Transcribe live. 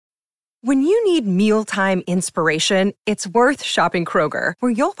When you need mealtime inspiration, it's worth shopping Kroger,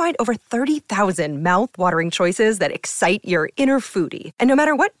 where you'll find over 30,000 mouth-watering choices that excite your inner foodie. And no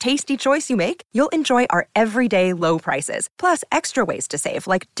matter what tasty choice you make, you'll enjoy our everyday low prices, plus extra ways to save,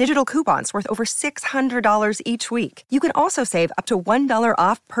 like digital coupons worth over $600 each week. You can also save up to $1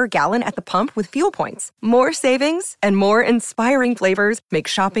 off per gallon at the pump with fuel points. More savings and more inspiring flavors make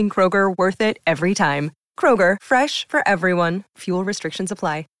shopping Kroger worth it every time. Kroger, fresh for everyone. Fuel restrictions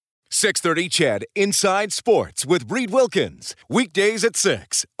apply. 630 CHED Inside Sports with Reed Wilkins. Weekdays at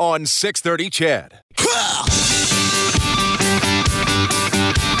 6 on 630 CHED.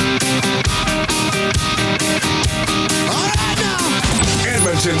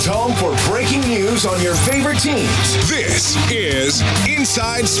 Edmonton's home for breaking news on your favorite teams. This is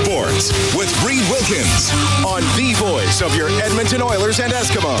Inside Sports with Reed Wilkins on the voice of your Edmonton Oilers and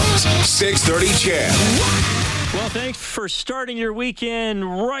Eskimos. 630 CHED. Well, thanks for starting your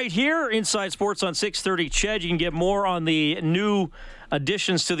weekend right here. Inside Sports on 630 CHED. You can get more on the new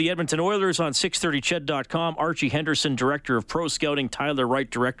additions to the Edmonton Oilers on 630ched.com. Archie Henderson, Director of Pro Scouting. Tyler Wright,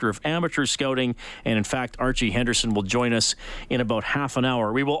 Director of Amateur Scouting. And in fact, Archie Henderson will join us in about half an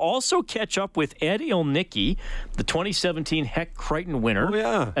hour. We will also catch up with Ed Ilnicki, the 2017 Heck Crichton winner,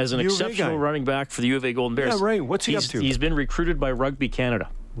 as an exceptional running back for the U of A Golden Bears. Yeah, right. What's he up to? He's been recruited by Rugby Canada.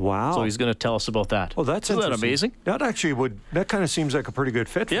 Wow. So he's going to tell us about that. Oh, that's Isn't that amazing? That actually that kind of seems like a pretty good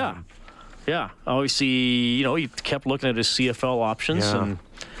fit for him. Yeah. Obviously, he kept looking at his CFL options and,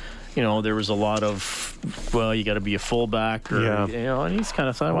 there was a lot of, you got to be a fullback and he's kind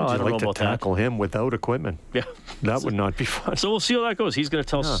of thought, I don't know about that. Tackle him without equipment. Yeah. That would not be fun. So we'll see how that goes. He's going to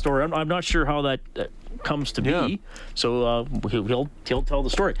tell us the story. I'm not sure how that comes to be. So he'll tell the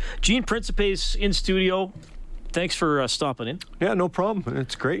story. Gene Principe's in studio. Thanks for stopping in. Yeah, no problem.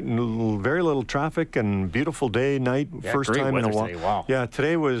 It's great. And very little traffic and beautiful day, night. First time in a while. Today. Wow. Yeah,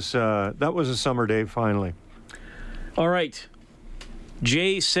 today was that was a summer day finally. All right.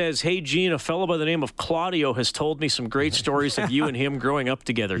 Jay says, hey, Gene, a fellow by the name of Claudio has told me some great stories of you and him growing up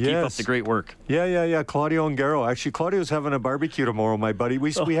together. Keep up the great work. Yeah. Claudio and Garo. Actually, Claudio's having a barbecue tomorrow, my buddy.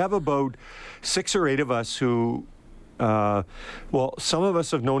 We have about 6 or 8 of us who... some of us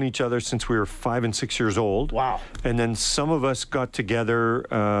have known each other since we were 5 and 6 years old. Wow. And then some of us got together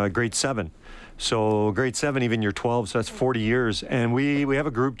grade 7. So grade 7, even year 12, so that's 40 years. And we have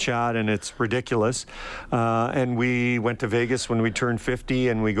a group chat, and it's ridiculous. And we went to Vegas when we turned 50,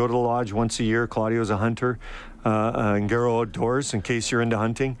 and we go to the lodge once a year. Claudio's a hunter. And Garo outdoors, in case you're into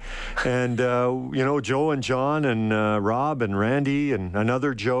hunting. And, Joe and John and Rob and Randy and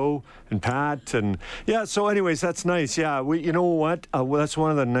another Joe and Pat. And, so anyways, that's nice. Yeah, you know what? That's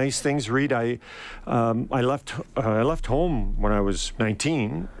one of the nice things, Reed. I left home when I was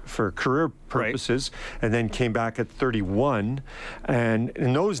 19 for career purposes, and then came back at 31. And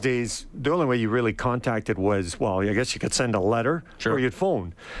in those days, the only way you really contacted was, I guess you could send a letter or you'd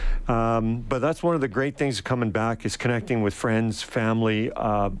phone. But that's one of the great things of coming back is connecting with friends, family,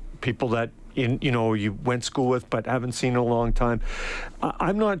 people that you went to school with but haven't seen in a long time.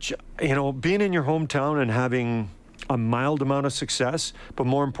 I'm not, being in your hometown and having a mild amount of success, but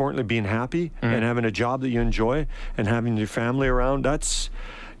more importantly, being happy and having a job that you enjoy and having your family around, that's,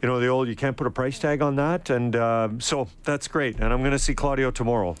 the old, you can't put a price tag on that. And so that's great. And I'm going to see Claudio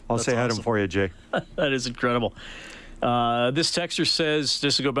tomorrow. I'll say hi to him for you, Jay. That is incredible. This texter says,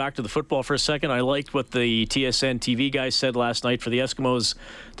 just to go back to the football for a second, I liked what the TSN TV guy said last night for the Eskimos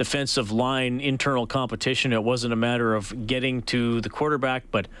defensive line internal competition. It wasn't a matter of getting to the quarterback,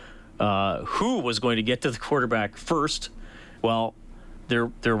 but who was going to get to the quarterback first. Well,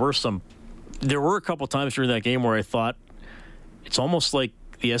 there were a couple times during that game where I thought it's almost like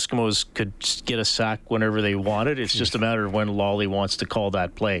the Eskimos could get a sack whenever they wanted. It's just a matter of when Lawley wants to call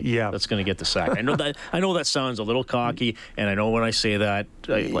that play. Yeah, that's going to get the sack. I know that sounds a little cocky, and I know when I say that,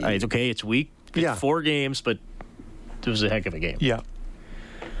 it's weak. It's 4 games, but it was a heck of a game. Yeah.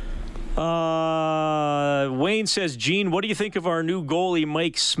 Wayne says, Gene, what do you think of our new goalie,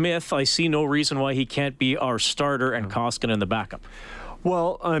 Mike Smith? I see no reason why he can't be our starter and Koskinen the backup.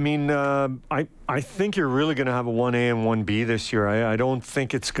 Well, I mean, I think you're really going to have a 1A and 1B this year. I don't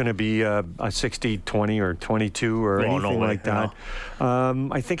think it's going to be a 60-20 or 22 or anything like that. No.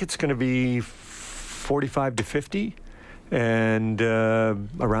 I think it's going to be 45-50 and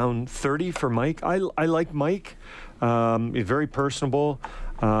around 30 for Mike. I like Mike. He's very personable,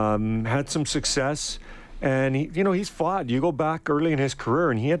 had some success, and he's fought. You go back early in his career,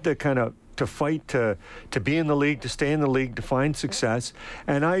 and he had to kind of to fight to be in the league, to stay in the league, to find success.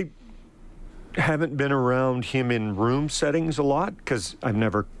 And haven't been around him in room settings a lot because I've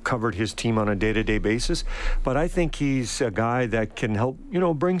never covered his team on a day-to-day basis. But I think he's a guy that can help,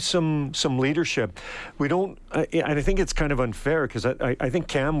 bring some leadership. We don't, I think it's kind of unfair because I think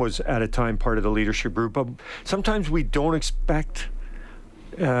Cam was at a time part of the leadership group, but sometimes we don't expect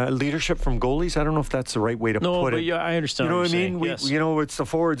leadership from goalies. I don't know if that's the right way to put it. No, but yeah, I understand. You know what I mean? Yes. It's the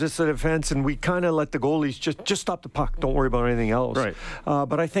forwards, it's the defense, and we kind of let the goalies just stop the puck. Don't worry about anything else. Right.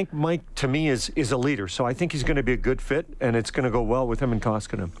 But I think Mike, to me, is a leader. So I think he's going to be a good fit, and it's going to go well with him and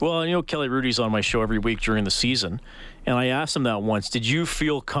Koskinen. Well, Kelly Rudy's on my show every week during the season, and I asked him that once. Did you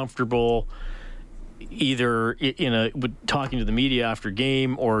feel comfortable either talking to the media after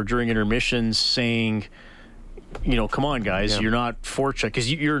game or during intermissions saying, come on, guys, you're not forecheck,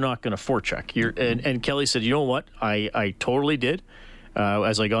 because you're not going to forecheck. And Kelly said, you know what? I totally did.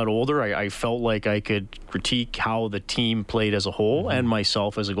 As I got older, I felt like I could critique how the team played as a whole and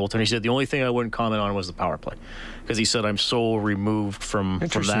myself as a goaltender. He said the only thing I wouldn't comment on was the power play, because he said I'm so removed from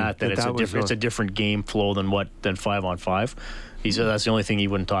that it's a different game flow than 5-on-5. He said that's the only thing he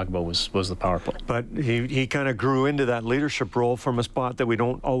wouldn't talk about was the power play. But he kind of grew into that leadership role from a spot that we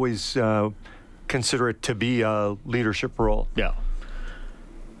don't always consider it to be a leadership role. Yeah.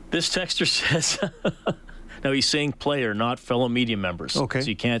 This texter says, now he's saying player, not fellow media members. Okay. So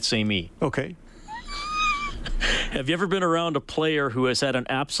you can't say me. Okay. Have you ever been around a player who has had an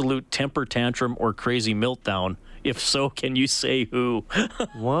absolute temper tantrum or crazy meltdown? If so, can you say who?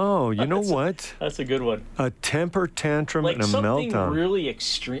 Wow, you know what? That's a good one. A temper tantrum and a meltdown. Something really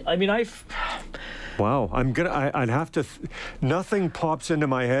extreme. I mean, Wow, I'd have to. Nothing pops into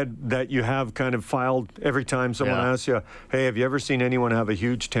my head that you have kind of filed every time someone asks you, "Hey, have you ever seen anyone have a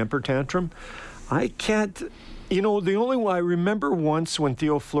huge temper tantrum?" I can't. The only one I remember once when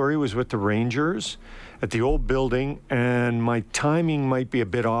Theo Fleury was with the Rangers at the old building, and my timing might be a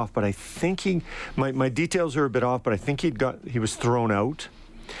bit off, but I think my details are a bit off, but I think he was thrown out,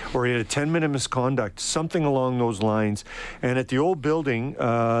 or he had a 10-minute misconduct, something along those lines. And at the old building,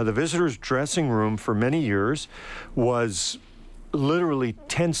 the visitors' dressing room for many years was literally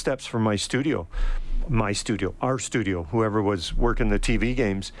 10 steps from our studio, whoever was working the TV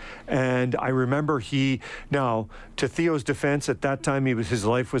games. And I remember now, to Theo's defense, at that time, his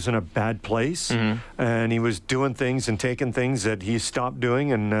life was in a bad place, and he was doing things and taking things that he stopped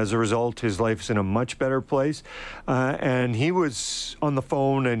doing, and as a result, his life's in a much better place. And he was on the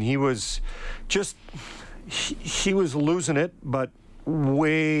phone, and he was he was losing it, but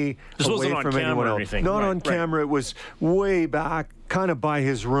way away from anyone else. Not on camera. It was way back, kind of by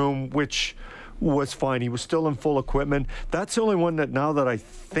his room, which was fine. He was still in full equipment. That's the only one that, now that I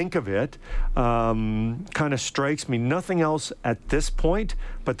think of it, kind of strikes me. Nothing else at this point,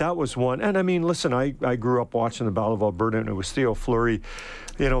 but that was one. And I mean, listen, I grew up watching the Battle of Alberta, and it was Theo Fleury.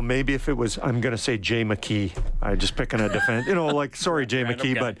 Maybe if it was, I'm going to say Jay McKee. I'm just picking a defense. Sorry, Jay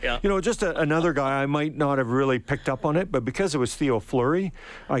McKee, but just another guy, I might not have really picked up on it, but because it was Theo Fleury,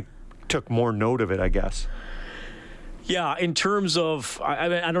 I took more note of it, I guess. Yeah, in terms of, I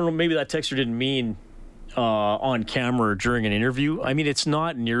don't know, maybe that texter didn't mean on camera or during an interview. I mean, it's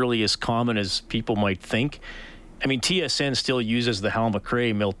not nearly as common as people might think. I mean, TSN still uses the Hal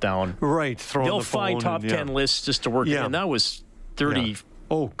McRae meltdown. Right, they'll find top 10 lists just to work in, and that was 30. Yeah.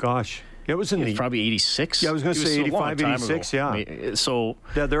 Oh, gosh. It was probably 86. Yeah, I was going to say 85, 86, yeah. So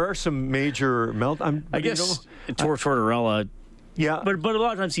there are some major I guess Tortorella. Yeah. But a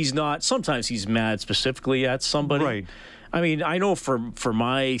lot of times he's not. Sometimes he's mad specifically at somebody. Right. I mean, I know from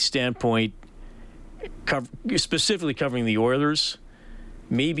my standpoint, specifically covering the Oilers,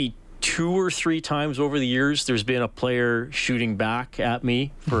 maybe 2 or 3 times over the years, there's been a player shooting back at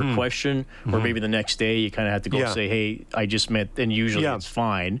me for a question, or maybe the next day you kind of have to go say, hey, I just meant, and usually it's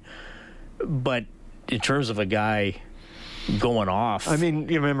fine. But in terms of a guy going off. I mean,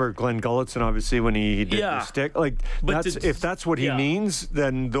 you remember Glenn Gulletson, obviously, when he did the stick. If that's what he means,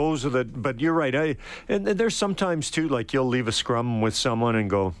 then those are the. But you're right. And there's sometimes too, like you'll leave a scrum with someone and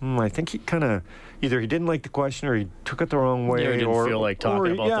go, I think he kind of either he didn't like the question or he took it the wrong way, or didn't feel like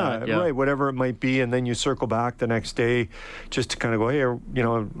talking about that. Yeah, right. Whatever it might be, and then you circle back the next day, just to kind of go, hey, are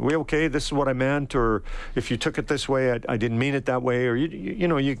we okay? This is what I meant, or if you took it this way, I didn't mean it that way, or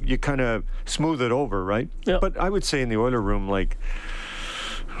you kind of smooth it over, right? Yeah. But I would say in the Oiler room, like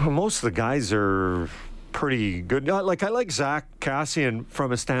most of the guys are pretty good. Like I like Zach Kassian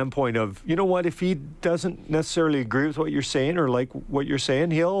from a standpoint of, you know what, if he doesn't necessarily agree with what you're saying or like what you're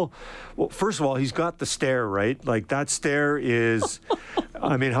saying, first of all, he's got the stare, right? Like that stare is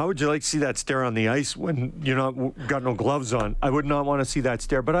I mean, how would you like to see that stare on the ice when you're not got no gloves on? I would not want to see that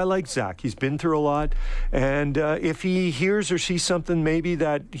stare. But I like Zach. He's been through a lot, and if he hears or sees something maybe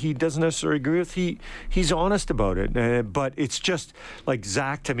that he doesn't necessarily agree with, he's honest about it. But it's just like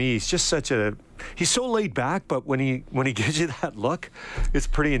Zach to me. He's just he's so laid back, but when he gives you that look, it's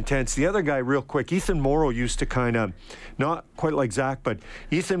pretty intense. The other guy, real quick, Ethan Morrow used to kind of, not quite like Zach, but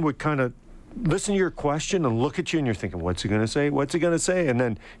Ethan would kind of listen to your question and look at you, and you're thinking, what's he going to say? What's he going to say? And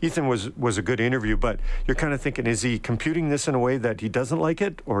then Ethan was a good interview, but you're kind of thinking, is he computing this in a way that he doesn't like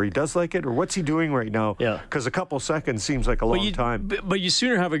it, or he does like it, or what's he doing right now? Yeah. Because a couple seconds seems like a long time. But you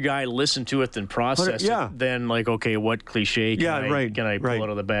sooner have a guy listen to it than process it than like, okay, what cliche can I pull out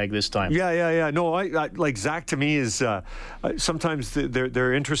of the bag this time? Yeah. No, I like Zach to me is sometimes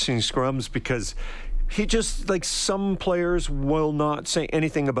they're interesting scrums because he just, like, some players will not say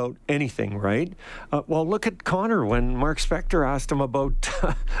anything about anything, right? Well, look at Connor when Mark Spector asked him about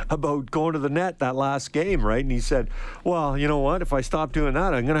going to the net that last game, right? And he said, well, you know what? If I stop doing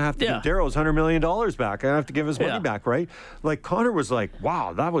that, I'm going to have to give Darrow's $100 million back. I have to give his money back, right? Like, Connor was like,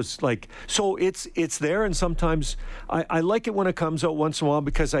 wow, that was like... So it's there, and sometimes I like it when it comes out once in a while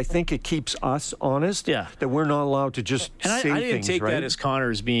because I think it keeps us honest, that we're not allowed to just say things, I didn't take that as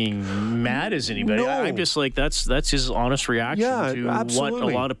Connor's being mad as anybody. No. I'm just like, that's his honest reaction to absolutely.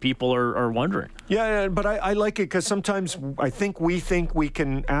 what a lot of people are wondering. Yeah, but I like it because sometimes I think we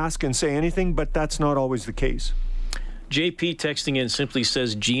can ask and say anything, but that's not always the case. JP texting in simply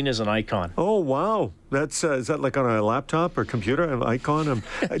says, Gene is an icon. Oh, wow. That's is that like on a laptop or computer, an icon?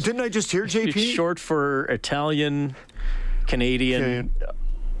 Didn't I just hear JP? It's short for Italian, Canadian,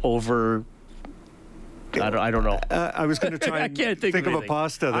 over... I don't know. I was going to try and think of a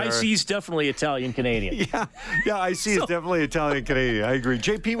pasta there. IC is definitely Italian-Canadian. Yeah, IC is definitely Italian-Canadian. I agree.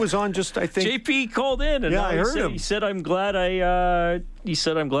 JP was on just, I think... JP called in, and I heard him. He said, I'm glad I kept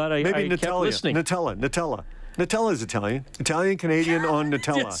listening. Nutella is Italian. Italian-Canadian on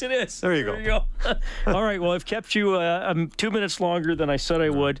Nutella. Yes, it is. There you go. All right, well, I've kept you 2 minutes longer than I said I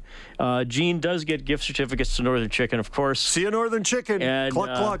would. Gene does get gift certificates to Northern Chicken, of course. See you, Northern Chicken. And,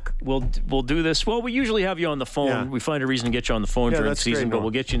 cluck, cluck. We'll do this. Well, we usually have you on the phone. Yeah. We find a reason to get you on the phone during the season, but we'll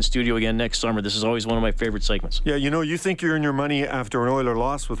get you in studio again next summer. This is always one of my favorite segments. Yeah, you think you're in your money after an Oiler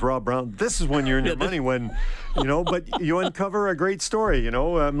loss with Rob Brown. This is when you're in your money when, but you uncover a great story,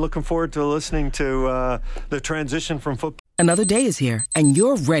 I'm looking forward to listening to the transition from football. Another day is here, and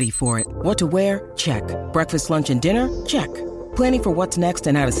you're ready for it. What to wear? Check. Breakfast, lunch, and dinner? Check. Planning for what's next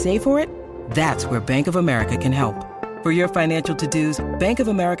and how to save for it? That's where Bank of America can help. For your financial to-dos, Bank of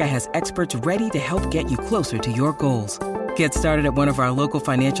America has experts ready to help get you closer to your goals. Get started at one of our local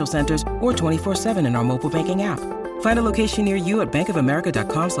financial centers or 24/7 in our mobile banking app. Find a location near you at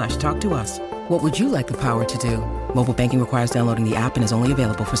bankofamerica.com/talktous. What would you like the power to do? Mobile banking requires downloading the app and is only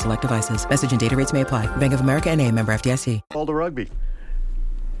available for select devices. Message and data rates may apply. Bank of America N.A., member FDIC. All the rugby.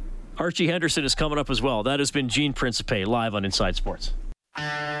 Archie Henderson is coming up as well. That has been Gene Principe live on Inside Sports.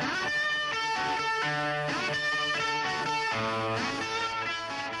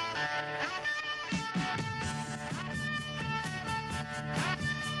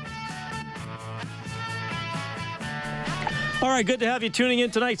 All right, good to have you tuning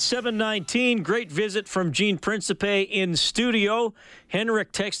in tonight, 7:19. Great visit from Gene Principe in studio.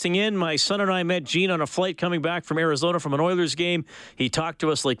 Henrik texting in, my son and I met Gene on a flight coming back from Arizona from an Oilers game. He talked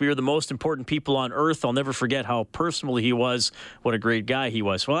to us like we were the most important people on earth. I'll never forget how personal he was, what a great guy he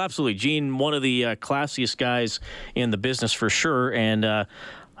was. Well, absolutely, Gene, one of the classiest guys in the business for sure. And,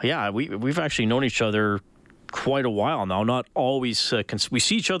 we've actually known each other quite a while now. Not always we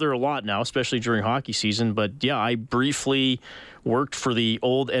see each other a lot now, especially during hockey season, but I briefly worked for the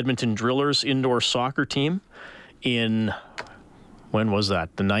old Edmonton Drillers indoor soccer team in, when was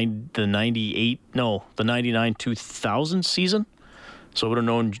that, the 99-2000 season. So I would have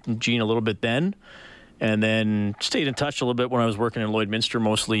known Gene a little bit then, and then stayed in touch a little bit when I was working in Lloydminster,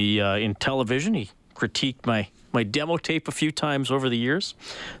 mostly in television. He critiqued my demo tape a few times over the years.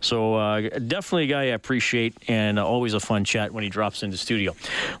 So definitely a guy I appreciate, and always a fun chat when he drops into studio.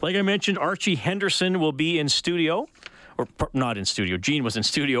 Like I mentioned, Archie Henderson will be in studio. Or not in studio. Gene was in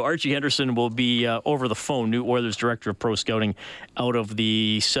studio. Archie Henderson will be over the phone, new Oilers Director of Pro Scouting, out of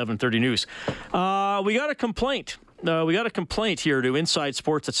the 7:30 News. We got a complaint. We got a complaint here to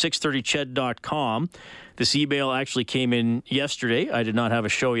InsideSports@630ched.com. This email actually came in yesterday. I did not have a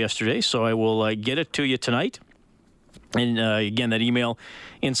show yesterday, so I will get it to you tonight. And again, that email,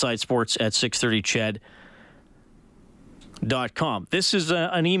 InsideSports@630ched.com. This is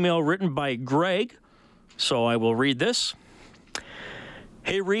an email written by Greg, so I will read this.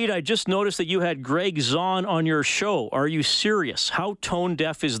 Hey, Reed, I just noticed that you had Greg Zahn on your show. Are you serious? How tone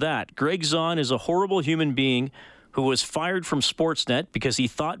deaf is that? Greg Zahn is a horrible human being who was fired from Sportsnet because he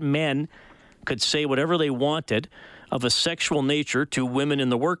thought men could say whatever they wanted of a sexual nature to women in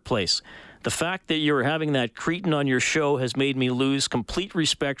the workplace. The fact that you're having that cretin on your show has made me lose complete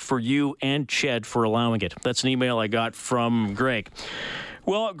respect for you and Ched for allowing it. That's an email I got from Greg.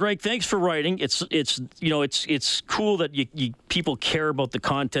 Well, Greg, thanks for writing. It's cool that you people care about the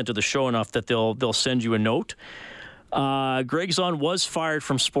content of the show enough that they'll send you a note. Greg Zahn was fired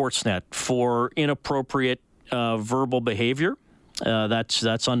from Sportsnet for inappropriate verbal behavior.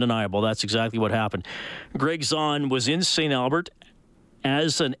 That's undeniable. That's exactly what happened. Greg Zahn was in St. Albert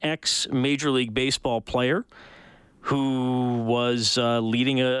as an ex-Major League Baseball player who was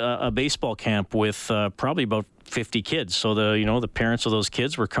leading a baseball camp with probably about 50 kids. So the parents of those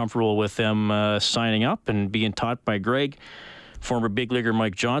kids were comfortable with them signing up and being taught by Greg. Former big leaguer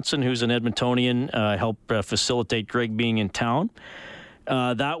Mike Johnson, who's an Edmontonian, helped facilitate Greg being in town.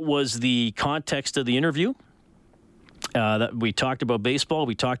 That was the context of the interview. That we talked about baseball.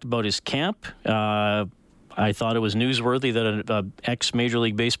 We talked about his camp. I thought it was newsworthy that an ex-Major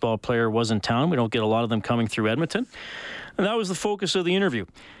League Baseball player was in town. We don't get a lot of them coming through Edmonton. And that was the focus of the interview.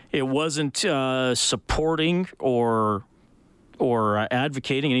 It wasn't supporting or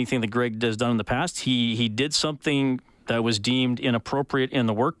advocating anything that Greg has done in the past. He did something that was deemed inappropriate in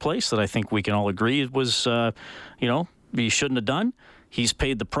the workplace that I think we can all agree it was, he shouldn't have done. He's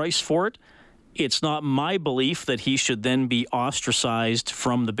paid the price for it. It's not my belief that he should then be ostracized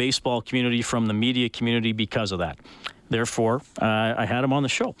from the baseball community, from the media community because of that. Therefore, I had him on the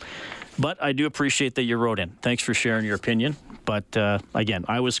show. But I do appreciate that you wrote in. Thanks for sharing your opinion. But again,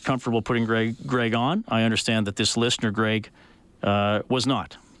 I was comfortable putting Greg on. I understand that this listener, Greg, was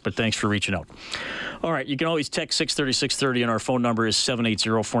not. But thanks for reaching out. All right, you can always text 630-630, and our phone number is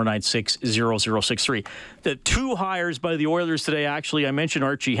 780-496-0063. The two hires by the Oilers today, actually, I mentioned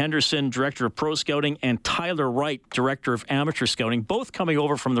Archie Henderson, Director of Pro Scouting, and Tyler Wright, Director of Amateur Scouting, both coming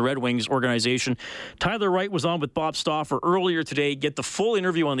over from the Red Wings organization. Tyler Wright was on with Bob Stauffer earlier today. Get the full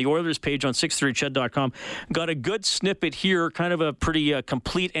interview on the Oilers page on 630ched.com. Got a good snippet here, kind of a pretty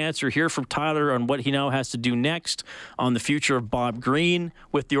complete answer here from Tyler on what he now has to do next on the future of Bob Green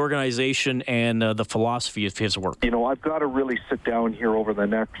with the organization and the philosophy of his work. I've got to really sit down here over the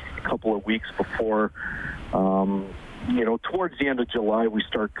next couple of weeks before, towards the end of July, we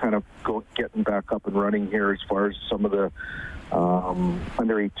start kind of getting back up and running here as far as some of the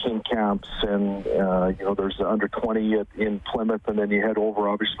under 18 camps, and there's the under 20 in Plymouth, and then you head over.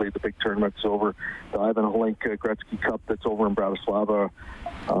 Obviously, the big tournament's over. The Ivan Holinka Gretzky Cup that's over in Bratislava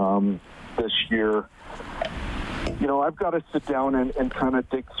this year. I've got to sit down and kind of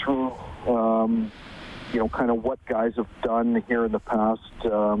dig through, kind of what guys have done here in the past,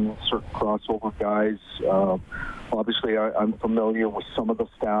 certain crossover guys. Obviously, I'm familiar with some of the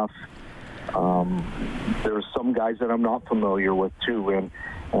staff. There's some guys that I'm not familiar with, too. And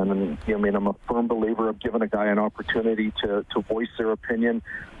I'm a firm believer of giving a guy an opportunity to voice their opinion.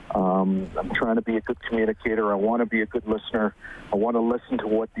 I'm trying to be a good communicator. I want to be a good listener. I want to listen to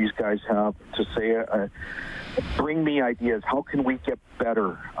what these guys have to say. Bring me ideas. How can we get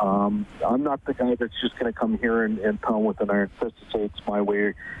better? I'm not the guy that's just going to come here and pound with an iron fist to say it's my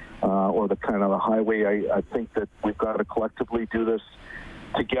way or the kind of the highway. I think that we've got to collectively do this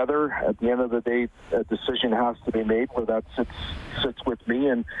together. At the end of the day, a decision has to be made where that sits with me,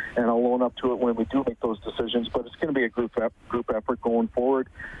 and I'll own up to it when we do make those decisions. But it's going to be a group effort going forward.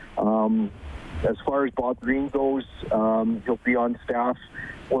 As far as Bob Green goes, he'll be on staff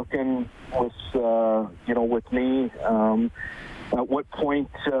working with me. At what point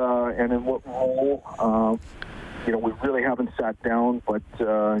and in what role? We really haven't sat down, but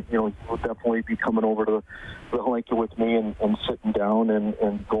he'll definitely be coming over to the Holinka with me and sitting down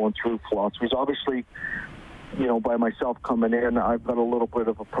and going through philosophies. Obviously, by myself coming in, I've got a little bit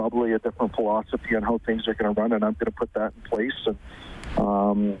of probably a different philosophy on how things are going to run, and I'm going to put that in place.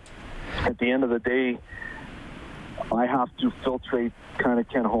 And at the end of the day, I have to filtrate kind of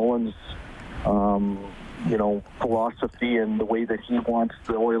Ken Holland's philosophy and the way that he wants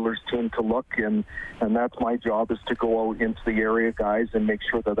the Oilers team to look, and that's my job, is to go out into the area, guys, and make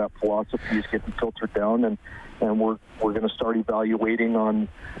sure that philosophy is getting filtered down, and we're going to start evaluating on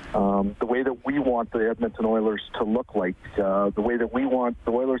the way that we want the Edmonton Oilers to look like. The way that we want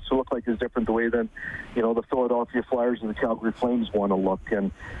the Oilers to look like is different the way than the Philadelphia Flyers and the Calgary Flames want to look,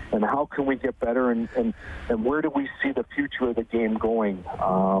 and how can we get better, and where do we see the future of the game going,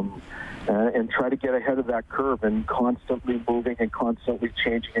 and try to get ahead of that curve and constantly moving and constantly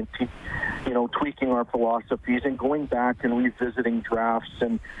changing and tweaking our philosophies and going back and revisiting drafts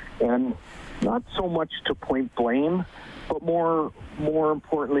and not so much to point blame, but more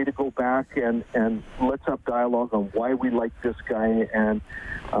importantly to go back and let's have dialogue on why we like this guy and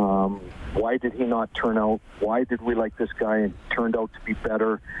why did he not turn out? Why did we like this guy and turned out to be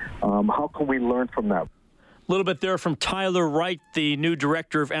better? How can we learn from that? A little bit there from Tyler Wright, the new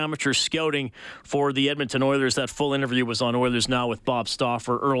director of amateur scouting for the Edmonton Oilers. That full interview was on Oilers Now with Bob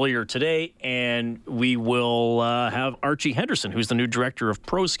Stauffer earlier today. And we will have Archie Henderson, who's the new director of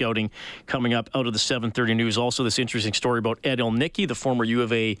pro scouting, coming up out of the 7:30 news. Also, this interesting story about Ed Elnicki, the former U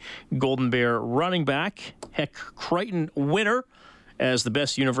of A Golden Bear running back, Heck Crichton winner as the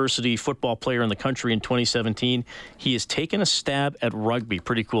best university football player in the country in 2017. He has taken a stab at rugby.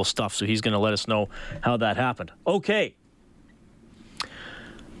 Pretty cool stuff, so he's going to let us know how that happened. Okay.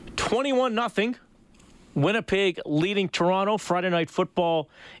 21-0. Winnipeg leading Toronto. Friday night football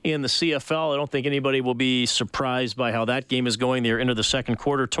in the CFL. I don't think anybody will be surprised by how that game is going. They're into the second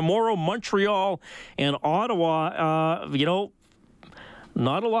quarter. Tomorrow, Montreal and Ottawa.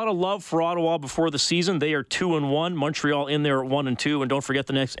 Not a lot of love for Ottawa before the season. They are 2-1. Montreal in there at 1-2. And don't forget,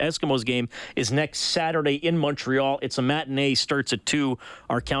 the next Eskimos game is next Saturday in Montreal. It's a matinee, starts at 2.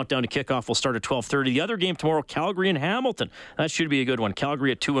 Our countdown to kickoff will start at 12:30. The other game tomorrow, Calgary and Hamilton. That should be a good one.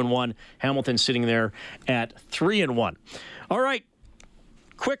 Calgary at 2-1. Hamilton sitting there at 3-1. All right.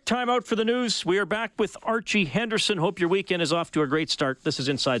 Quick timeout for the news. We are back with Archie Henderson. Hope your weekend is off to a great start. This is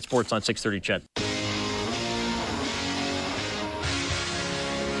Inside Sports on 630 CHED.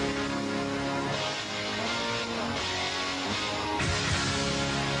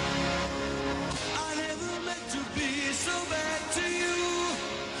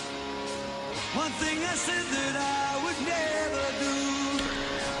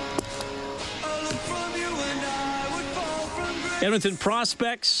 Edmonton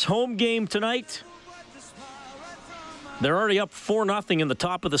Prospects, home game tonight. They're already up 4-0 in the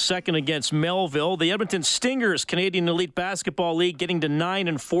top of the second against Melville. The Edmonton Stingers, Canadian Elite Basketball League, getting to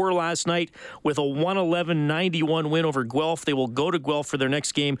 9-4 last night with a 111-91 win over Guelph. They will go to Guelph for their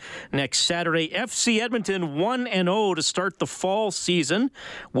next game next Saturday. FC Edmonton 1-0 to start the fall season.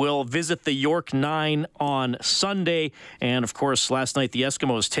 Will visit the York 9 on Sunday. And, of course, last night the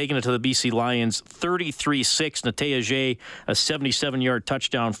Eskimos taking it to the BC Lions 33-6. Natea Jay, a 77-yard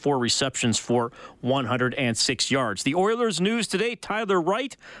touchdown, 4 receptions for 106 yards. The Oilers news today, Tyler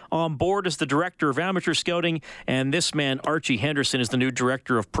Wright on board as the director of amateur scouting, and this man, Archie Henderson, is the new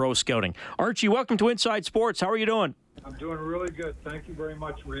director of pro scouting. Archie, welcome to Inside Sports. How are you doing? I'm doing really good. Thank you very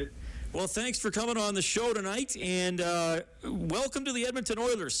much, Reed. Well, thanks for coming on the show tonight, and welcome to the Edmonton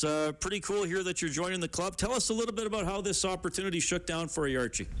Oilers. Pretty cool here that you're joining the club. Tell us a little bit about how this opportunity shook down for you,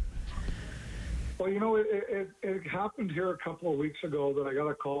 Archie. Well, it happened here a couple of weeks ago that I got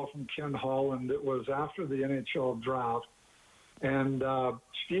a call from Ken Holland. It was after the NHL draft, and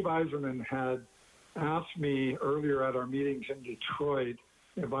Steve Yzerman had asked me earlier at our meetings in Detroit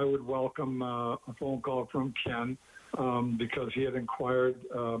if I would welcome a phone call from Ken because he had inquired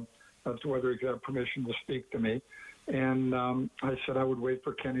as to whether he could have permission to speak to me. And I said I would wait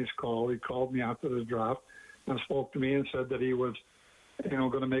for Kenny's call. He called me after the draft and spoke to me and said that he was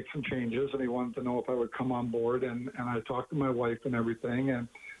going to make some changes, and he wanted to know if I would come on board. And I talked to my wife and everything. And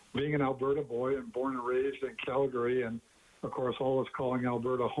being an Alberta boy and born and raised in Calgary, and of course always calling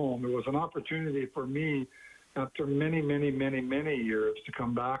Alberta home, it was an opportunity for me after many, many, many, many years to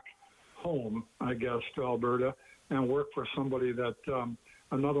come back home, I guess, to Alberta and work for somebody that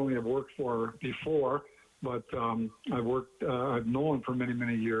I not only have worked for before, but I've known for many,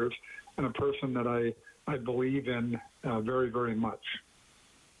 many years, and a person that I believe in very, very much.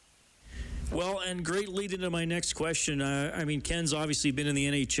 Well, and great lead into my next question. Ken's obviously been in the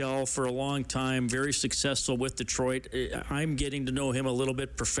NHL for a long time, very successful with Detroit. I'm getting to know him a little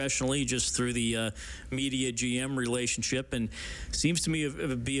bit professionally just through the media GM relationship, and seems to me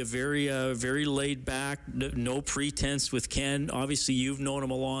to be a very, very laid back, no pretense with Ken. Obviously, you've known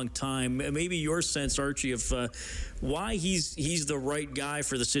him a long time. Maybe your sense, Archie, of why he's the right guy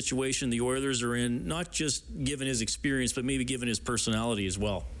for the situation the Oilers are in, not just given his experience, but maybe given his personality as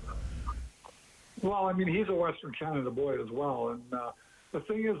well. Well, he's a Western Canada boy as well. And the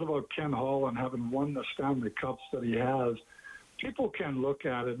thing is about Ken Holland having won the Stanley Cups that he has, people can look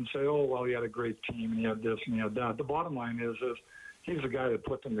at it and say, oh, well, he had a great team and he had this and he had that. The bottom line is he's the guy that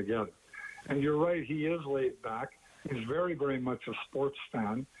put them together. And you're right, he is laid back. He's very, very much a sports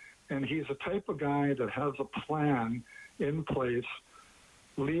fan. And he's the type of guy that has a plan in place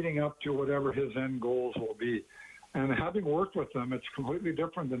leading up to whatever his end goals will be. And having worked with him, it's completely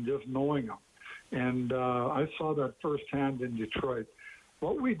different than just knowing him. And I saw that firsthand in Detroit.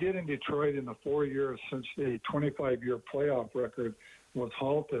 What we did in Detroit in the 4 years since the 25-year playoff record was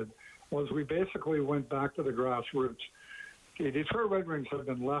halted was we basically went back to the grassroots. The Detroit Red Wings have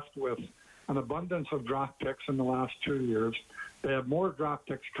been left with an abundance of draft picks in the last 2 years. They have more draft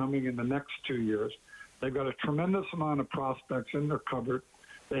picks coming in the next 2 years. They've got a tremendous amount of prospects in their cupboard.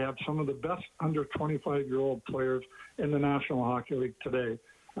 They have some of the best under 25-year-old players in the National Hockey League today,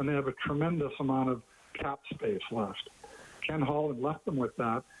 and they have a tremendous amount of cap space left. Ken Holland left them with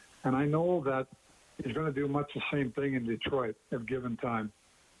that, and I know that he's going to do much the same thing in Detroit if given time.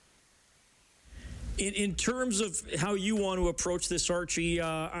 In terms of how you want to approach this, Archie,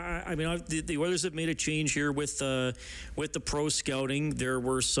 the Oilers have made a change here with the pro scouting. There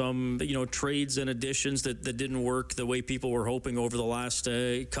were some, trades and additions that didn't work the way people were hoping over the last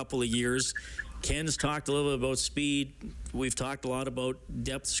couple of years. Ken's talked a little bit about speed. We've talked a lot about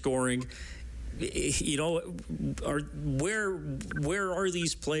depth scoring. Where are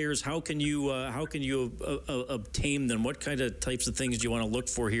these players? How can you obtain them? What kind of types of things do you want to look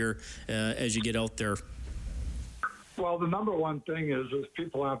for here as you get out there? Well, the number one thing is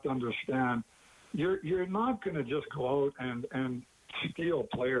people have to understand you're not going to just go out and steal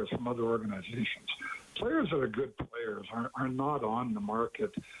players from other organizations. Players that are good players are not on the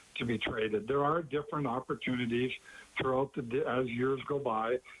market to be traded. There are different opportunities throughout as years go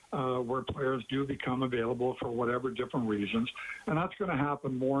by where players do become available for whatever different reasons, and that's going to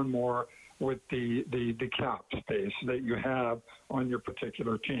happen more and more with the cap space that you have on your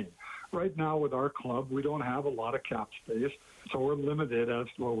particular team. Right now with our club, we don't have a lot of cap space, so we're limited as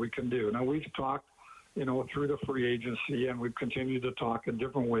to what we can do. Now, we've talked through the free agency, and we've continued to talk in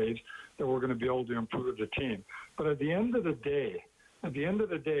different ways that we're going to be able to improve the team. But at the end of the day,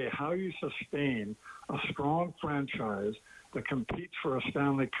 how you sustain a strong franchise that competes for a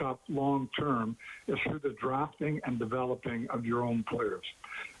Stanley Cup long term is through the drafting and developing of your own players.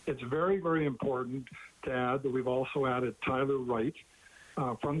 It's very, very important to add that we've also added Tyler Wright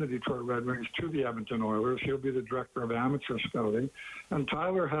from the Detroit Red Wings to the Edmonton Oilers. He'll be the director of amateur scouting. And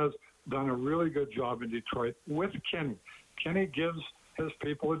Tyler has done a really good job in Detroit with Kenny. Kenny gives his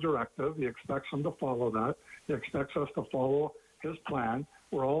people a directive. He expects them to follow that. He expects us to follow his plan.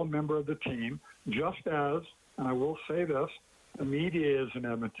 We're all a member of the team, just as, and I will say this, the media is in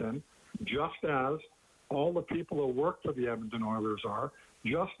Edmonton, just as all the people who work for the Edmonton Oilers are,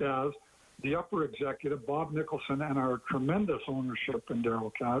 just as the upper executive, Bob Nicholson, and our tremendous ownership in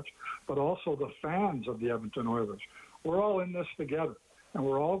Darryl Katz, but also the fans of the Edmonton Oilers. We're all in this together, and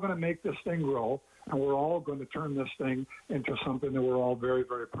we're all going to make this thing grow, and we're all going to turn this thing into something that we're all very,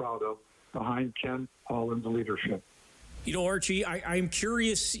 very proud of behind Ken Holland's leadership. Archie, I'm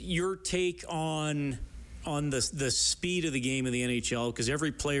curious your take on the speed of the game in the NHL, because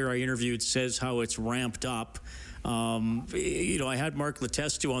every player I interviewed says how it's ramped up. I had Mark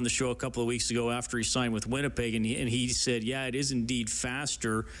Letestu on the show a couple of weeks ago after he signed with Winnipeg, and he said, yeah, it is indeed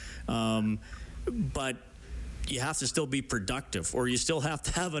faster, but you have to still be productive, or you still have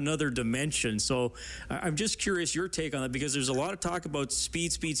to have another dimension. So I'm just curious your take on that, because there's a lot of talk about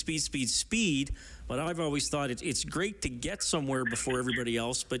speed, but I've always thought it's great to get somewhere before everybody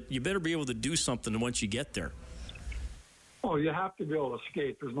else, but you better be able to do something once you get there. Oh, you have to be able to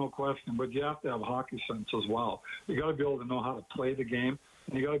skate, there's no question, but you have to have hockey sense as well. You got to be able to know how to play the game,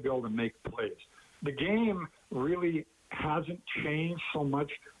 and you got to be able to make plays. The game really hasn't changed so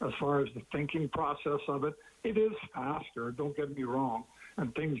much as far as the thinking process of it. It is faster, don't get me wrong,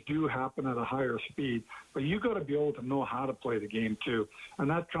 and things do happen at a higher speed, but you got to be able to know how to play the game too, and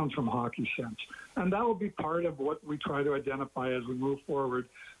that comes from hockey sense. And that will be part of what we try to identify as we move forward.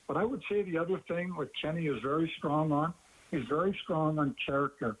 But I would say the other thing, what Kenny is very strong on, he's very strong on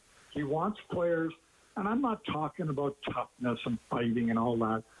character. He wants players, and I'm not talking about toughness and fighting and all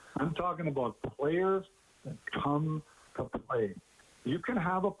that. I'm talking about players that come to play. You can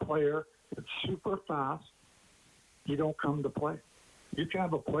have a player that's super fast. He don't come to play. You can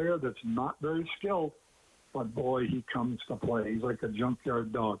have a player that's not very skilled, but boy, he comes to play. He's like a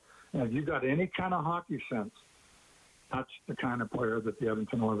junkyard dog. And if you got any kind of hockey sense, that's the kind of player that the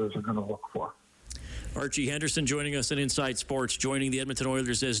Edmonton Oilers are going to look for. Archie Henderson joining us on Inside Sports, joining the Edmonton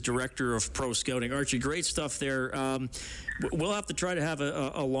Oilers as Director of Pro Scouting. Archie, great stuff there. We'll have to try to have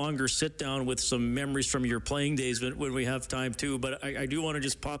a longer sit-down with some memories from your playing days when we have time, too. But I do want to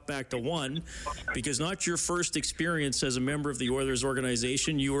just pop back to one, because not your first experience as a member of the Oilers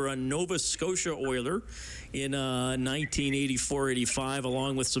organization. You were a Nova Scotia Oiler in 1984-85,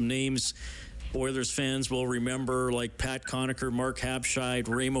 along with some names Oilers fans will remember, like Pat Conacher, Mark Habscheid,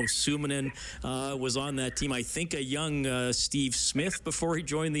 Raimo Suominen was on that team. I think a young Steve Smith before he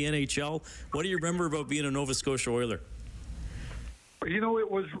joined the NHL. What do you remember about being a Nova Scotia Oiler? You know, it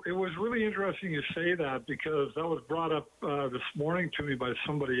was really interesting you say that, because that was brought up this morning to me by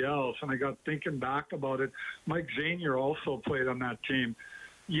somebody else, and I got thinking back about it. Mike Zanier also played on that team.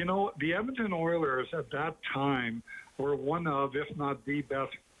 You know, the Edmonton Oilers at that time were one of, if not the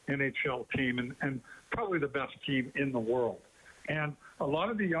best NHL team, and probably the best team in the world. And a lot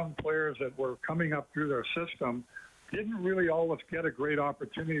of the young players that were coming up through their system didn't really always get a great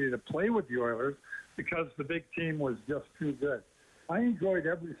opportunity to play with the Oilers because the big team was just too good. I enjoyed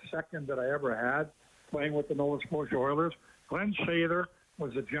every second that I ever had playing with the Nova Scotia Oilers. Glenn Sather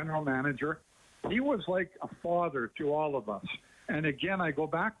was the general manager. He was like a father to all of us. And again, I go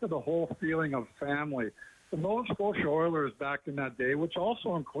back to the whole feeling of family. The Nova Scotia Oilers back in that day, which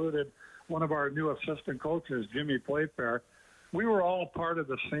also included one of our new assistant coaches, Jimmy Playfair, we were all part of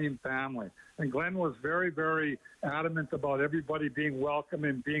the same family. And Glenn was very, very adamant about everybody being welcome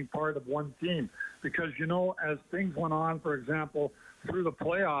and being part of one team. Because, you know, as things went on, for example, through the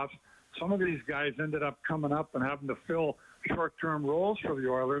playoffs, some of these guys ended up coming up and having to fill short-term roles for the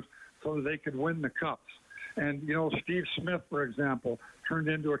Oilers so that they could win the Cups. And, you know, Steve Smith, for example, turned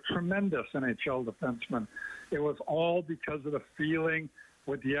into a tremendous NHL defenseman. It was all because of the feeling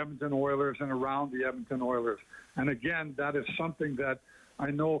with the Edmonton Oilers and around the Edmonton Oilers. And again, that is something that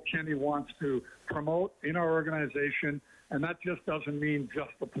I know Kenny wants to promote in our organization, and that just doesn't mean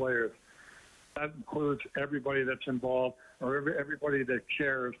just the players. That includes everybody that's involved, or everybody that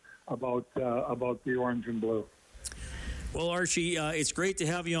cares about the orange and blue. Well, Archie, it's great to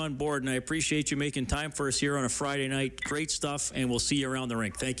have you on board, and I appreciate you making time for us here on a Friday night. Great stuff, and we'll see you around the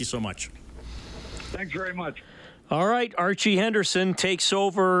rink. Thank you so much. Thanks very much. All right, Archie Henderson takes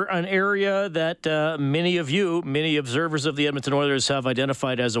over an area that many observers of the Edmonton Oilers have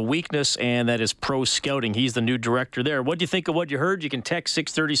identified as a weakness, and that is pro scouting. He's the new director there. What do you think of what you heard? You can text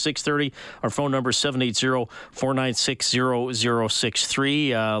 630-630. Our phone number is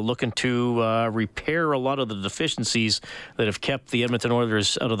 780-496-0063. Looking to repair a lot of the deficiencies that have kept the Edmonton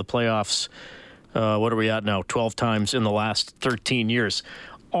Oilers out of the playoffs. What are we at now? 12 times in the last 13 years.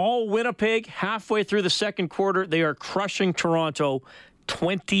 All Winnipeg, halfway through the second quarter, they are crushing Toronto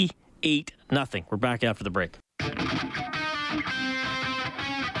 28-0. We're back after the break.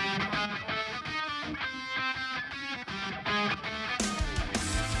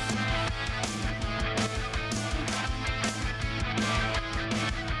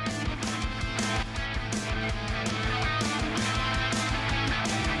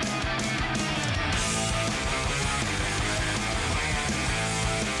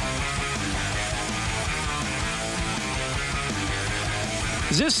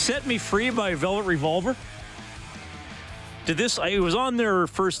 Does this Set Me Free by Velvet Revolver? It was on their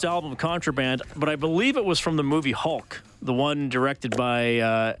first album, Contraband, but I believe it was from the movie Hulk, the one directed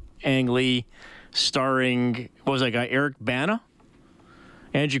by Ang Lee, starring, what was that guy, Eric Bana?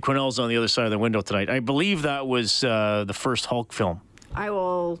 Angie Quinnell's on the other side of the window tonight. I believe that was the first Hulk film. I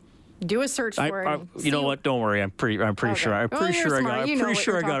will do a search for it. You know what? Don't worry. I'm pretty sure. I'm pretty sure I got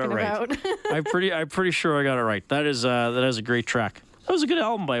it right. I'm pretty sure I got it right. That is a great track. That was a good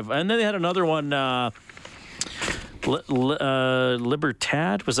album and then they had another one,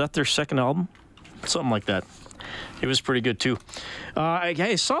 Libertad. Was that their second album? Something like that. It was pretty good too.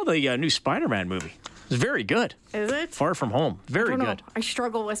 I saw the new Spider-Man movie. It's very good. Is it? Far From Home. Very good. I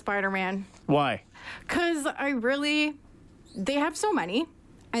struggle with Spider-Man. Why? Because they have so many,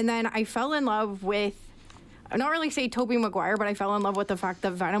 and then I fell in love with, I'm not really say Tobey Maguire, but I fell in love with the fact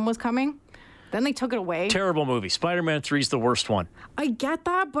that Venom was coming. Then they took it away. Terrible movie. Spider-Man 3 is the worst one. I get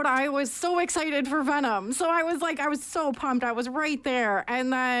that, but I was so excited for Venom. So I was so pumped. I was right there.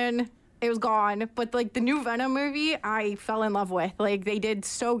 And then it was gone. But, the new Venom movie, I fell in love with. They did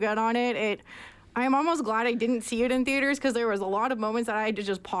so good on it. I'm almost glad I didn't see it in theaters because there was a lot of moments that I had to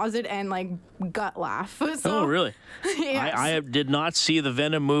just pause it and gut laugh. So, oh, really? Yes. I did not see the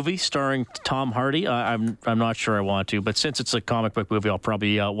Venom movie starring Tom Hardy. I'm not sure I want to, but since it's a comic book movie, I'll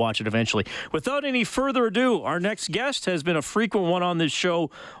probably watch it eventually. Without any further ado, our next guest has been a frequent one on this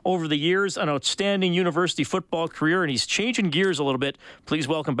show over the years, an outstanding university football career, and he's changing gears a little bit. Please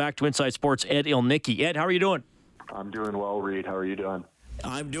welcome back to Inside Sports, Ed Ilnicki. Ed, how are you doing? I'm doing well, Reed. How are you doing?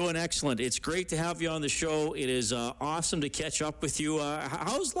 I'm doing excellent. It's great to have you on the show. It is awesome to catch up with you.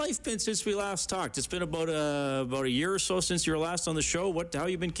 How's life been since we last talked? It's been about a year or so since you were last on the show. How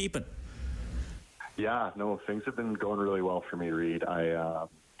you been keeping? Yeah, no, things have been going really well for me, Reed. I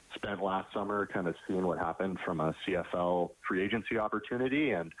spent last summer kind of seeing what happened from a CFL free agency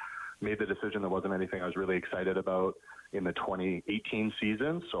opportunity, and made the decision that wasn't anything I was really excited about in the 2018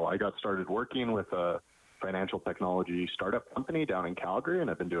 season. So I got started working with a financial technology startup company down in Calgary, and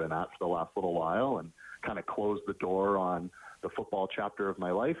I've been doing that for the last little while and kind of closed the door on the football chapter of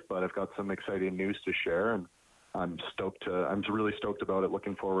my life. But I've got some exciting news to share, and I'm really stoked about it.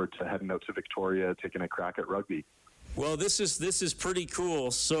 Looking forward to heading out to Victoria, taking a crack at rugby. Well, this is pretty cool.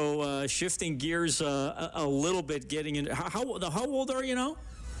 So shifting gears a little bit, getting in. How old are you now?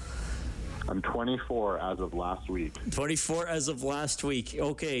 I'm 24 as of last week. 24 as of last week.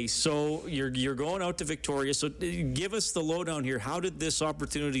 Okay, so you're going out to Victoria. So give us the lowdown here. How did this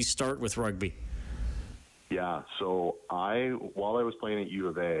opportunity start with rugby? Yeah, so while I was playing at U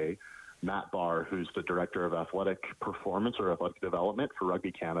of A, Matt Barr, who's the director of athletic performance or athletic development for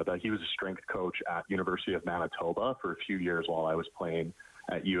Rugby Canada, he was a strength coach at University of Manitoba for a few years while I was playing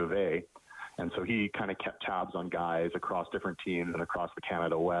at U of A. And so he kind of kept tabs on guys across different teams and across the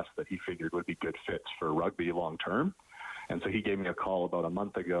Canada West that he figured would be good fits for rugby long term. And so he gave me a call about a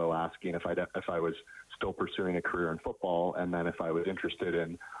month ago asking if I was still pursuing a career in football, and then if I was interested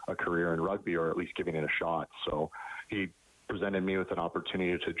in a career in rugby or at least giving it a shot. So he presented me with an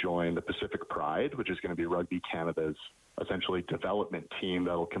opportunity to join the Pacific Pride, which is going to be Rugby Canada's essentially development team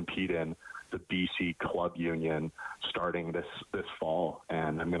that'll compete in the BC Club Union starting this fall,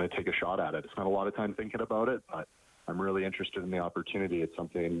 and I'm going to take a shot at it. I spent a lot of time thinking about it, but I'm really interested in the opportunity. It's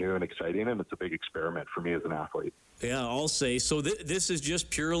something new and exciting, and it's a big experiment for me as an athlete. Yeah, I'll say. So this is just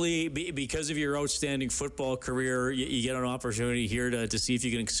purely because of your outstanding football career, you get an opportunity here to see if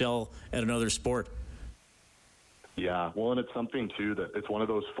you can excel at another sport. Yeah, well, and it's something, too, that it's one of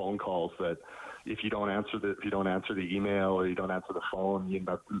those phone calls that if you don't answer the email or you don't answer the phone,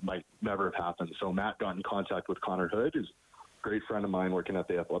 might never have happened. So Matt got in contact with Connor Hood, who's a great friend of mine working at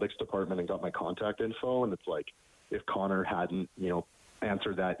the athletics department, and got my contact info. And it's like, if Connor hadn't,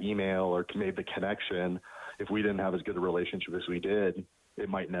 answered that email or made the connection, if we didn't have as good a relationship as we did, it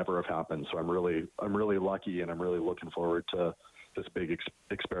might never have happened. So I'm really lucky, and I'm really looking forward to this big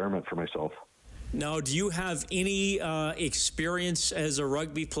experiment for myself. Now, do you have any experience as a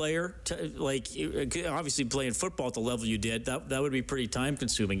rugby player? Obviously playing football at the level you did, that would be pretty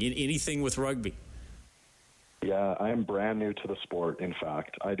time-consuming. Anything with rugby? Yeah, I am brand new to the sport, in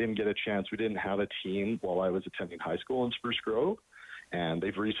fact. I didn't get a chance. We didn't have a team while I was attending high school in Spruce Grove, and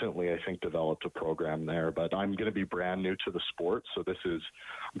they've recently, I think, developed a program there. But I'm going to be brand new to the sport, so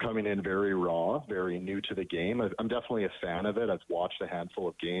I'm coming in very raw, very new to the game. I'm definitely a fan of it. I've watched a handful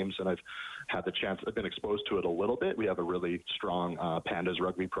of games, and I've been exposed to it a little bit. We have a really strong Pandas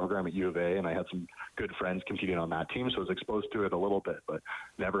rugby program at U of A, and I had some good friends competing on that team, so I was exposed to it a little bit, but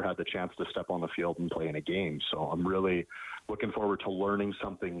never had the chance to step on the field and play in a game. So I'm really looking forward to learning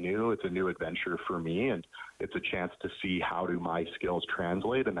something new. It's a new adventure for me, and it's a chance to see how do my skills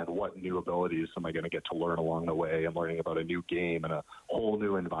translate, and then what new abilities am I going to get to learn along the way. I'm learning about a new game and a whole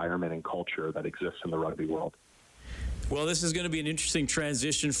new environment and culture that exists in the rugby world. Well, this is going to be an interesting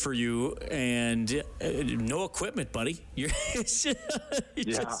transition for you, and no equipment, buddy. You're just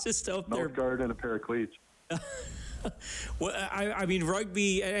out there. Mouth guard and a pair of cleats. Well, I mean,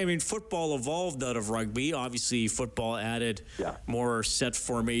 rugby. Football evolved out of rugby. Obviously, football added more set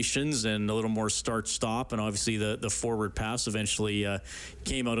formations and a little more start-stop, and obviously the forward pass eventually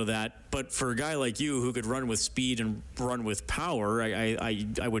came out of that. But for a guy like you who could run with speed and run with power,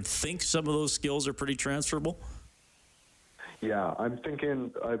 I would think some of those skills are pretty transferable. Yeah, I'm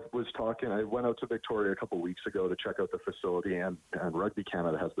thinking, I went out to Victoria a couple of weeks ago to check out the facility, and Rugby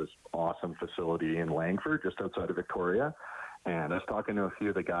Canada has this awesome facility in Langford, just outside of Victoria. And I was talking to a few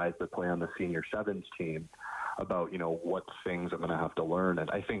of the guys that play on the senior sevens team about, what things I'm going to have to learn. And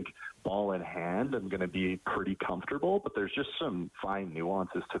I think ball in hand, I'm going to be pretty comfortable, but there's just some fine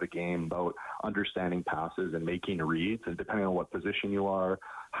nuances to the game about understanding passes and making reads. And depending on what position you are,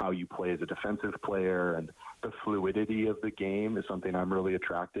 how you play as a defensive player, and the fluidity of the game is something I'm really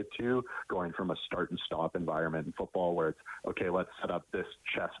attracted to, going from a start and stop environment in football where it's, okay, let's set up this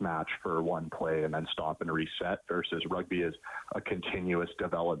chess match for one play and then stop and reset, versus rugby is a continuous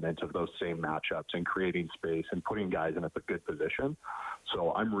development of those same matchups and creating space and putting guys in a good position.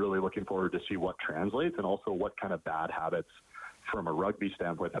 So I'm really looking forward to see what translates, and also what kind of bad habits from a rugby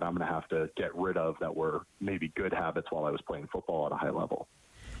standpoint that I'm going to have to get rid of that were maybe good habits while I was playing football at a high level.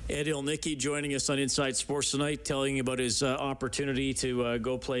 Ed Ilnicki joining us on Inside Sports tonight, telling about his opportunity to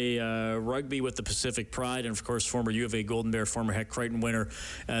go play rugby with the Pacific Pride, and of course former U of A Golden Bear, former Heck Crichton winner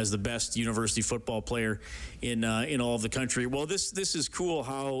as the best university football player in all of the country. Well, this is cool.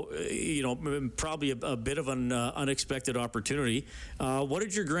 How probably a bit of an unexpected opportunity. What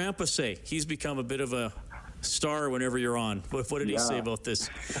did your grandpa say? He's become a bit of a star whenever you're on. What did he say about this?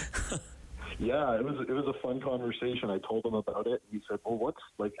 Yeah, it was a fun conversation. I told him about it. He said, "Well,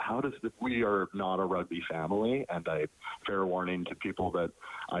 we are not a rugby family," and fair warning to people that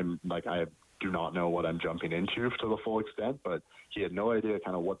I do not know what I'm jumping into to the full extent, but he had no idea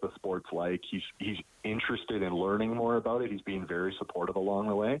kind of what the sport's like. He's interested in learning more about it. He's being very supportive along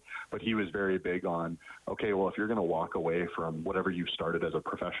the way, but he was very big on, okay, well, if you're going to walk away from whatever you started as a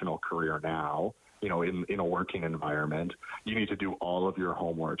professional career now, in a working environment, you need to do all of your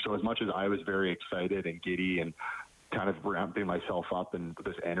homework. So as much as I was very excited and giddy and kind of ramping myself up and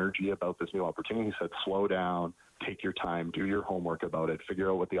this energy about this new opportunity, he said, slow down, take your time, do your homework about it, figure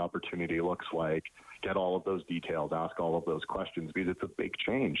out what the opportunity looks like, get all of those details, ask all of those questions, because it's a big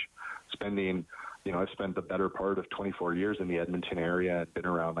change. I've spent the better part of 24 years in the Edmonton area and been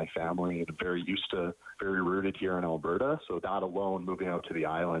around my family and very rooted here in Alberta. So that alone, moving out to the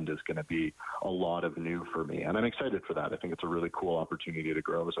island, is going to be a lot of new for me. And I'm excited for that. I think it's a really cool opportunity to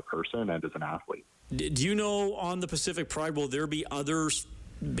grow as a person and as an athlete. Do you know, on the Pacific Pride, will there be others,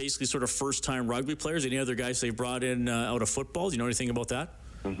 basically sort of first-time rugby players, any other guys they've brought in out of football? Do you know anything about that?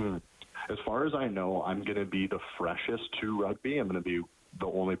 Mm-hmm. As far as I know, I'm going to be the freshest to rugby. I'm going to be the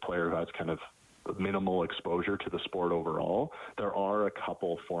only player who has kind of minimal exposure to the sport overall. There are a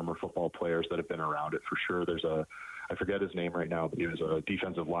couple former football players that have been around it for sure. There's I forget his name right now, but he was a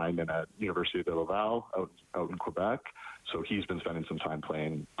defensive lineman at Université de Laval out in Quebec. So he's been spending some time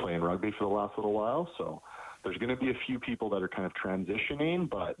playing rugby for the last little while. So there's going to be a few people that are kind of transitioning,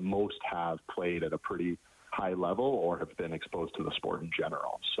 but most have played at a pretty high level or have been exposed to the sport in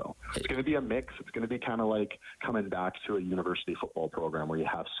general. So it's going to be a mix. It's going to be kind of like coming back to a university football program where you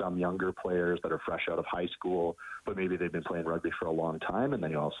have some younger players that are fresh out of high school, but maybe they've been playing rugby for a long time, and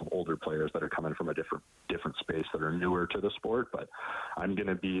then you have some older players that are coming from a different space that are newer to the sport. But I'm going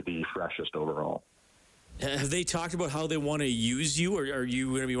to be the freshest overall. Have they talked about how they want to use you, or are you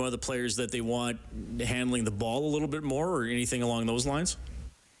going to be one of the players that they want handling the ball a little bit more, or anything along those lines?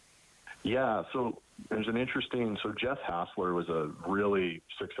 Yeah, so there's Jeff Hassler was a really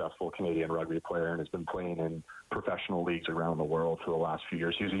successful Canadian rugby player and has been playing in professional leagues around the world for the last few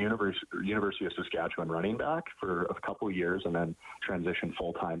years. He was a University of Saskatchewan running back for a couple of years and then transitioned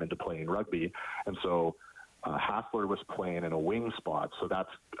full-time into playing rugby. And so Hassler was playing in a wing spot, so that's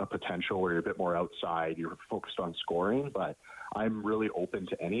a potential where you're a bit more outside, you're focused on scoring, but I'm really open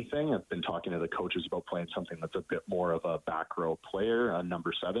to anything. I've been talking to the coaches about playing something that's a bit more of a back row player,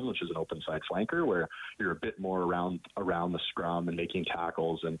 number 7, which is an open side flanker, where you're a bit more around the scrum and making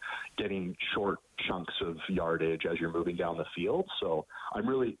tackles and getting short chunks of yardage as you're moving down the field. So I'm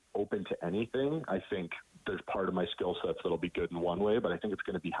really open to anything. I think there's part of my skill sets that'll be good in one way, but I think it's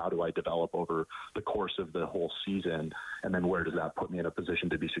going to be how do I develop over the course of the whole season, and then where does that put me in a position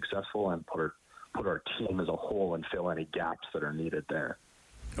to be successful and put our team as a whole and fill any gaps that are needed there.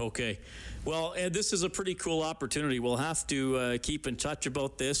 Okay. Well, Ed, this is a pretty cool opportunity. We'll have to keep in touch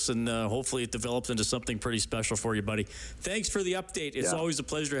about this, and hopefully it develops into something pretty special for you, buddy. Thanks for the update. It's always a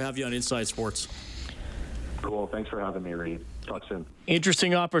pleasure to have you on Inside Sports. Cool. Thanks for having me, Reed. Talk soon.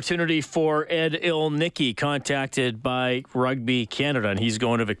 Interesting opportunity for Ed Ilnicki, contacted by Rugby Canada, and he's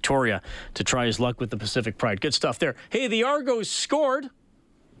going to Victoria to try his luck with the Pacific Pride. Good stuff there. Hey, the Argos scored,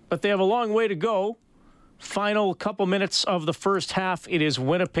 but they have a long way to go. Final couple minutes of the first half. It is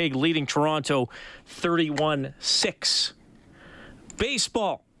Winnipeg leading Toronto 31-6.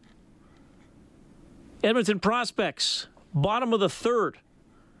 Baseball. Edmonton Prospects, bottom of the third.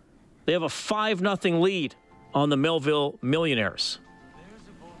 They have a 5-0 lead on the Melville Millionaires.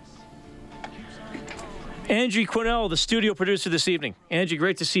 Angie Quinnell, the studio producer this evening. Angie,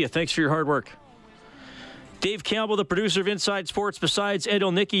 great to see you. Thanks for your hard work. Dave Campbell, the producer of Inside Sports. Besides Ed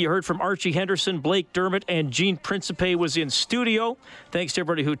Ilnicki, you heard from Archie Henderson, Blake Dermott, and Gene Principe was in studio. Thanks to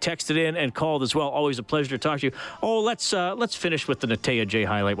everybody who texted in and called as well. Always a pleasure to talk to you. Oh, let's finish with the Nataya J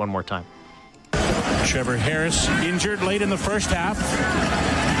highlight one more time. Trevor Harris injured late in the first half.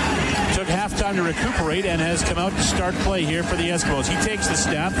 Took halftime to recuperate and has come out to start play here for the Eskimos. He takes the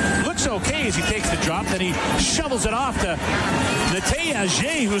snap. Looks okay as he takes the drop. Then he shovels it off to Nataya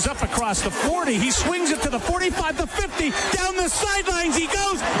J, who's up across the 40. He swings it to the 45, the 50. Down the sidelines he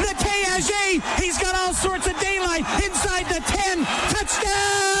goes. Nataya J, he's got all sorts of daylight. Inside the 10.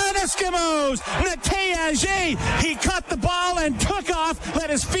 Touchdown, Eskimos. Nataya J, he caught the ball and took off. Let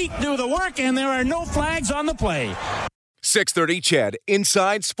his feet do the work, and there are no flags on the play. 630 CHED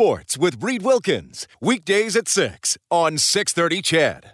Inside Sports with Reed Wilkins. Weekdays at 6 on 630 CHED.